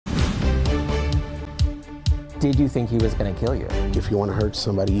Did you think he was going to kill you? If you want to hurt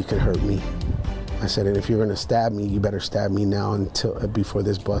somebody, you can hurt me. I said, and if you're going to stab me, you better stab me now before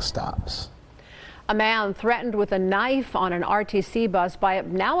this bus stops. A man threatened with a knife on an RTC bus by a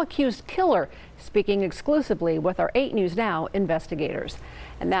now accused killer, speaking exclusively with our 8 News Now investigators.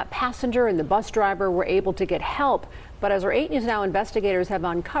 And that passenger and the bus driver were able to get help. But as our 8 News Now investigators have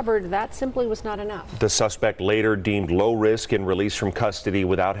uncovered, that simply was not enough. The suspect later deemed low risk and released from custody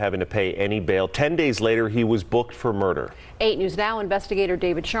without having to pay any bail. 10 days later, he was booked for murder. 8 News Now investigator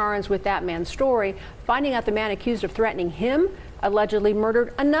David Charnes with that man's story, finding out the man accused of threatening him allegedly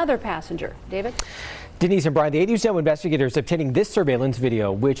murdered another passenger. David? Denise and Brian, the 8 News Now investigators obtaining this surveillance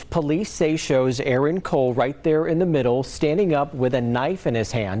video, which police say shows Aaron Cole right there in the middle, standing up with a knife in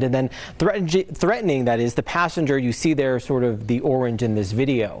his hand, and then threatening, that is, the passenger you see there, sort of the orange in this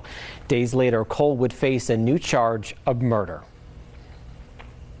video. Days later, Cole would face a new charge of murder.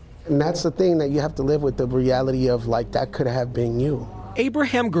 And that's the thing that you have to live with, the reality of, like, that could have been you.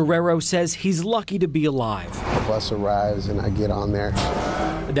 Abraham Guerrero says he's lucky to be alive. The bus arrives and I get on there.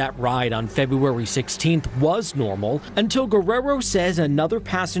 That ride on February 16th was normal until Guerrero says another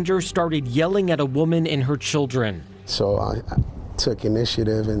passenger started yelling at a woman and her children. So I took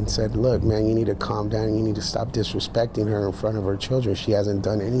initiative and said, look, man, you need to calm down. You need to stop disrespecting her in front of her children. She hasn't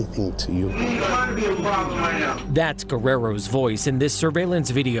done anything to you. That's Guerrero's voice in this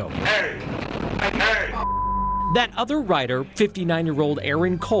surveillance video. That other rider, 59-year-old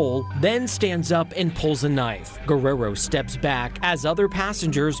Aaron Cole, then stands up and pulls a knife. Guerrero steps back as other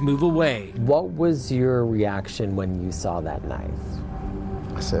passengers move away. What was your reaction when you saw that knife?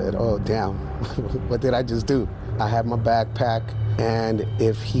 I said, oh, damn, what did I just do? I had my backpack, and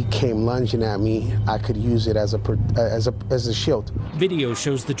if he came lunging at me, I could use it as a shield. Video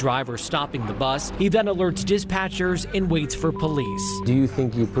shows the driver stopping the bus. He then alerts dispatchers and waits for police. Do you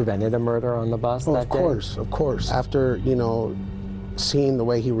think you prevented a murder on the bus that day? Of course. After, seeing the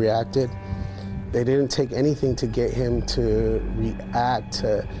way he reacted, they didn't take anything to get him to react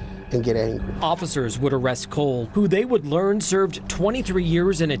and get angry. Officers would arrest Cole, who they would learn served 23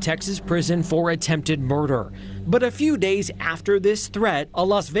 years in a Texas prison for attempted murder. But a few days after this threat, a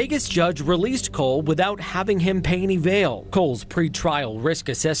Las Vegas judge released Cole without having him pay any bail. Cole's pretrial risk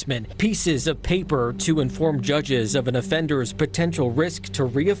assessment, pieces of paper to inform judges of an offender's potential risk to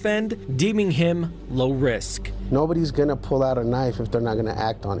reoffend, deeming him low risk. Nobody's gonna pull out a knife if they're not gonna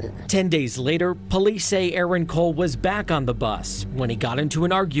act on it. 10 days later, police say Aaron Cole was back on the bus when he got into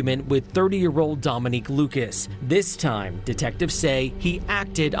an argument with 30-year-old Dominique Lucas. This time, detectives say he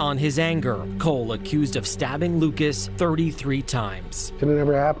acted on his anger. Cole accused of stabbing Lucas 33 times. It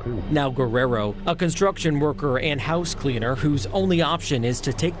never happened. Now Guerrero, a construction worker and house cleaner whose only option is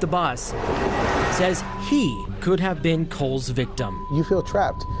to take the bus, says he could have been Cole's victim. You feel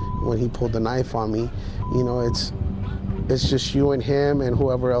trapped when he pulled the knife on me. It's just you and him and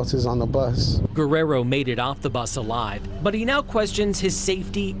whoever else is on the bus. Guerrero made it off the bus alive, but he now questions his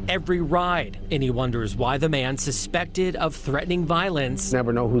safety every ride. And he wonders why the man suspected of threatening violence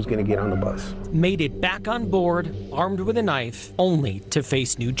Never know who's gonna get on the bus. made it back on board, armed with a knife, only to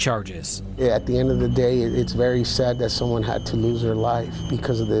face new charges. Yeah, at the end of the day, it's very sad that someone had to lose their life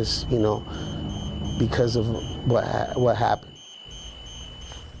because of this, because of what happened.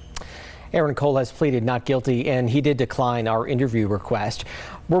 Aaron Cole has pleaded not guilty, and he did decline our interview request.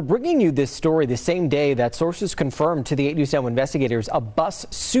 We're bringing you this story the same day that sources confirmed to the 8 News Now investigators a bus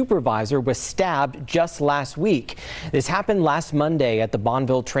supervisor was stabbed just last week. This happened last Monday at the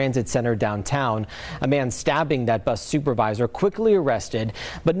Bonneville Transit Center downtown. A man stabbing that bus supervisor quickly arrested,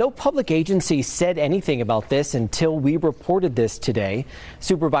 but no public agency said anything about this until we reported this today.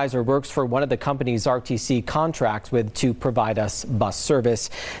 Supervisor works for one of the company's RTC contracts with to provide us bus service.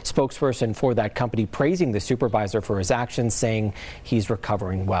 Spokesperson for that company praising the supervisor for his actions, saying he's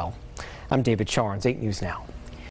recovering well. I'm David Charnes, 8 News Now.